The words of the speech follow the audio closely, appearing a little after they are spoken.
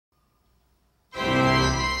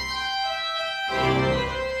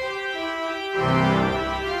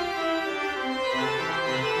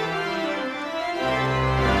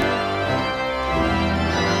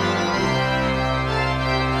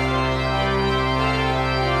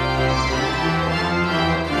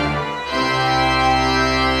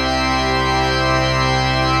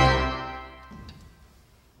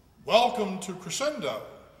Crescendo,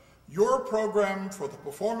 your program for the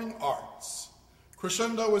performing arts.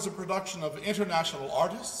 Crescendo is a production of international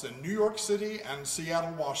artists in New York City and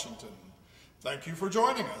Seattle, Washington. Thank you for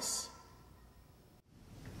joining us.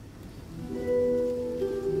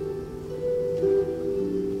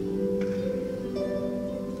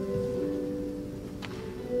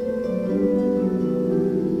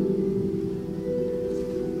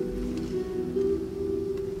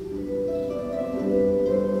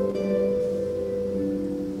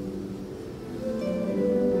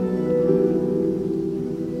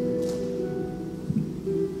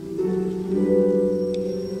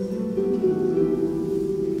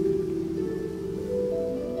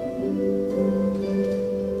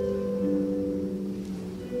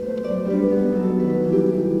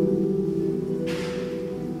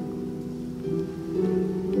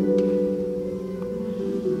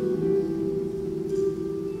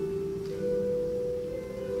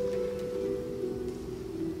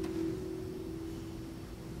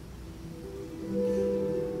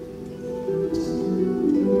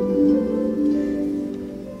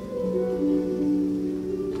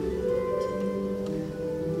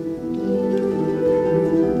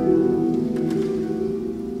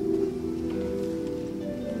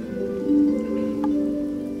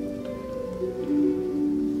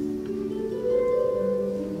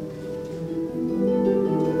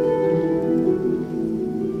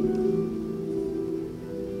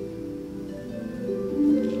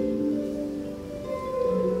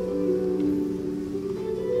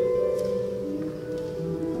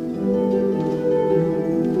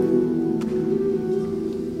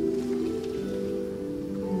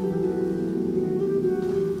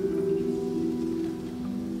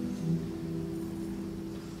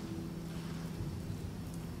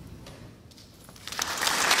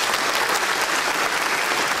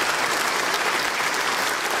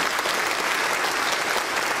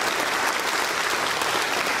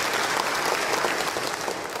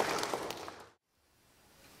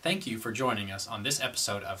 Thank you for joining us on this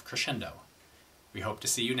episode of Crescendo. We hope to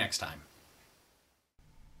see you next time.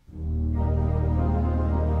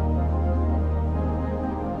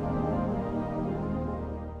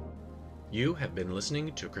 You have been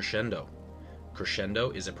listening to Crescendo.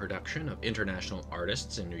 Crescendo is a production of international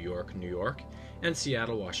artists in New York, New York, and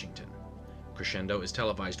Seattle, Washington. Crescendo is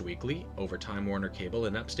televised weekly over Time Warner Cable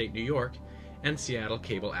in upstate New York and Seattle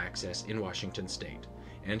Cable Access in Washington State,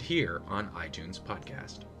 and here on iTunes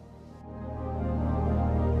Podcast.